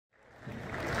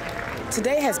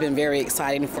Today has been very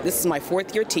exciting. This is my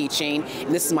 4th year teaching,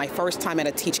 and this is my first time at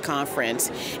a TEACH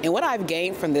conference. And what I've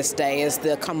gained from this day is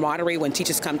the camaraderie when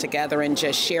teachers come together and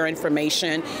just share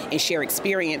information and share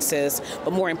experiences.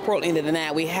 But more importantly than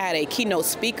that, we had a keynote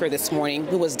speaker this morning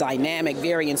who was dynamic,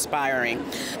 very inspiring.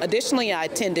 Additionally, I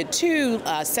attended 2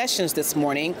 sessions this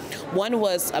morning. One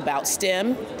was about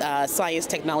STEM, science,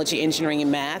 technology, engineering, and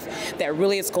math, that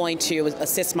really is going to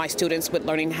assist my students with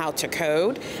learning how to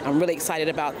code. I'm really excited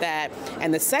about that.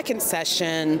 And the second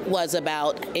session was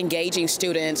about engaging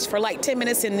students for like 10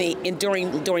 minutes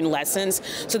during lessons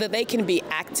so that they can be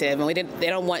active. And we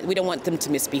don't want them to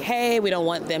misbehave. We don't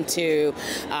want them to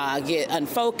get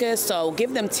unfocused. So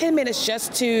give them 10 minutes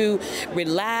just to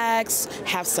relax,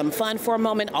 have some fun for a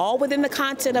moment, all within the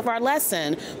content of our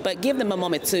lesson, but give them a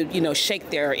moment to, shake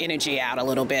their energy out a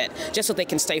little bit, just so they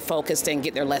can stay focused and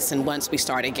get their lesson once we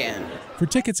start again. For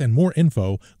tickets and more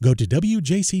info, go to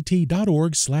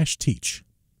WJCT.org/teach.